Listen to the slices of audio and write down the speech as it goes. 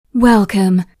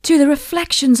Welcome to the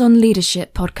Reflections on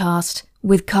Leadership podcast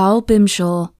with Carl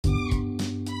Bimshaw.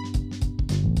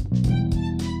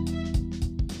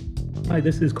 Hi,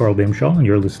 this is Carl Bimshaw, and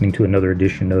you're listening to another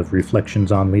edition of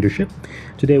Reflections on Leadership.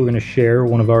 Today we're going to share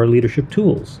one of our leadership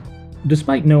tools.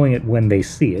 Despite knowing it when they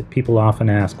see it, people often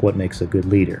ask what makes a good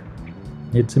leader.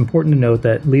 It's important to note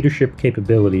that leadership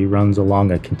capability runs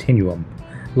along a continuum,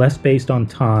 less based on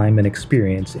time and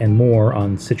experience and more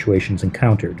on situations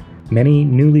encountered. Many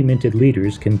newly minted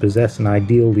leaders can possess an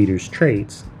ideal leader's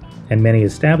traits, and many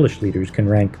established leaders can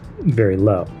rank very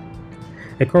low.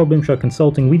 At Carl Bimshaw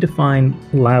Consulting, we define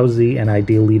lousy and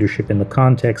ideal leadership in the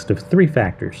context of three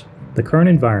factors: the current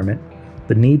environment,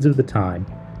 the needs of the time,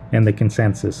 and the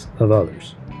consensus of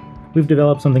others. We've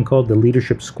developed something called the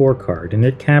Leadership Scorecard, and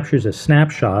it captures a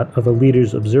snapshot of a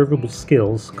leader's observable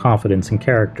skills, confidence, and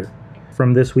character.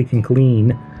 From this, we can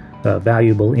glean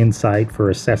valuable insight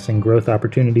for assessing growth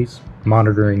opportunities,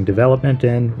 monitoring development,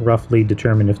 and roughly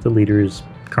determine if the leader is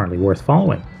currently worth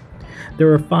following.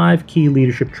 There are 5 key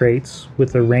leadership traits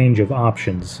with a range of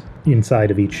options inside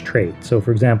of each trait. So,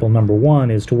 for example, number 1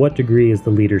 is, to what degree is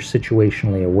the leader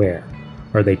situationally aware?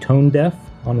 Are they tone deaf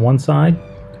on one side,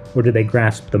 or do they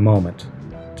grasp the moment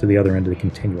to the other end of the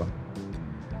continuum?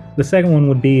 The second one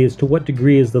would be, to what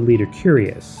degree is the leader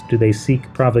curious? Do they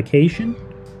seek provocation,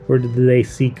 or do they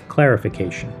seek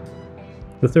clarification?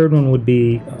 The third one would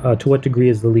be, to what degree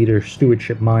is the leader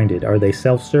stewardship-minded? Are they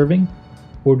self-serving,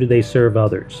 or do they serve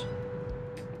others?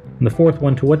 And the fourth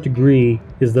one, to what degree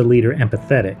is the leader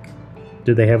empathetic?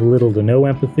 Do they have little to no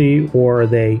empathy, or are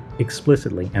they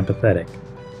explicitly empathetic?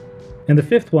 And the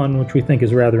fifth one, which we think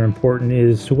is rather important,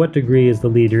 is, to what degree is the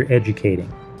leader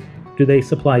educating? Do they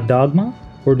supply dogma,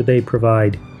 or do they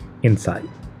provide insight?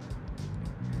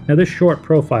 Now, this short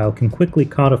profile can quickly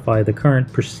codify the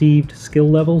current perceived skill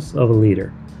levels of a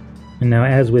leader. And now,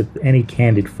 as with any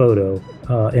candid photo,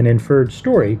 an inferred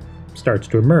story starts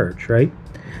to emerge, right?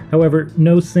 However,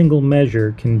 no single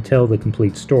measure can tell the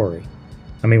complete story.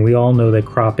 I mean, we all know that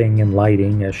cropping and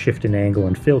lighting, a shift in angle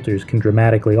and filters can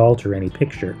dramatically alter any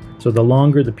picture. So the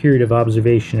longer the period of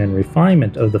observation and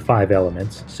refinement of the 5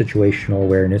 elements, situational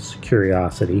awareness,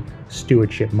 curiosity,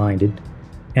 stewardship-minded,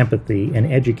 empathy,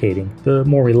 and educating, the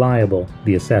more reliable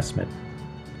the assessment.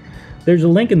 There's a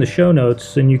link in the show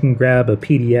notes, and you can grab a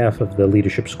PDF of the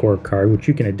Leadership Scorecard, which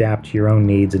you can adapt to your own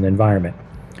needs and environment.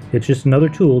 It's just another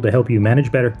tool to help you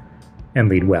manage better and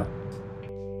lead well.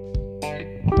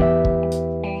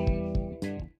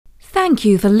 Thank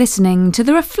you for listening to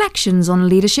the Reflections on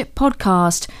Leadership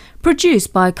podcast,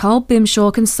 produced by Carl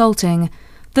Bimshaw Consulting,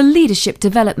 the leadership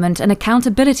development and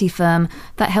accountability firm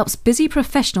that helps busy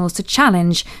professionals to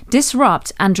challenge,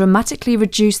 disrupt, and dramatically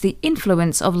reduce the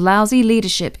influence of lousy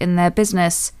leadership in their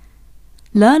business.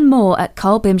 Learn more at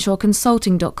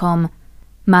carlbimshawconsulting.com.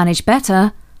 Manage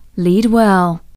better, lead well.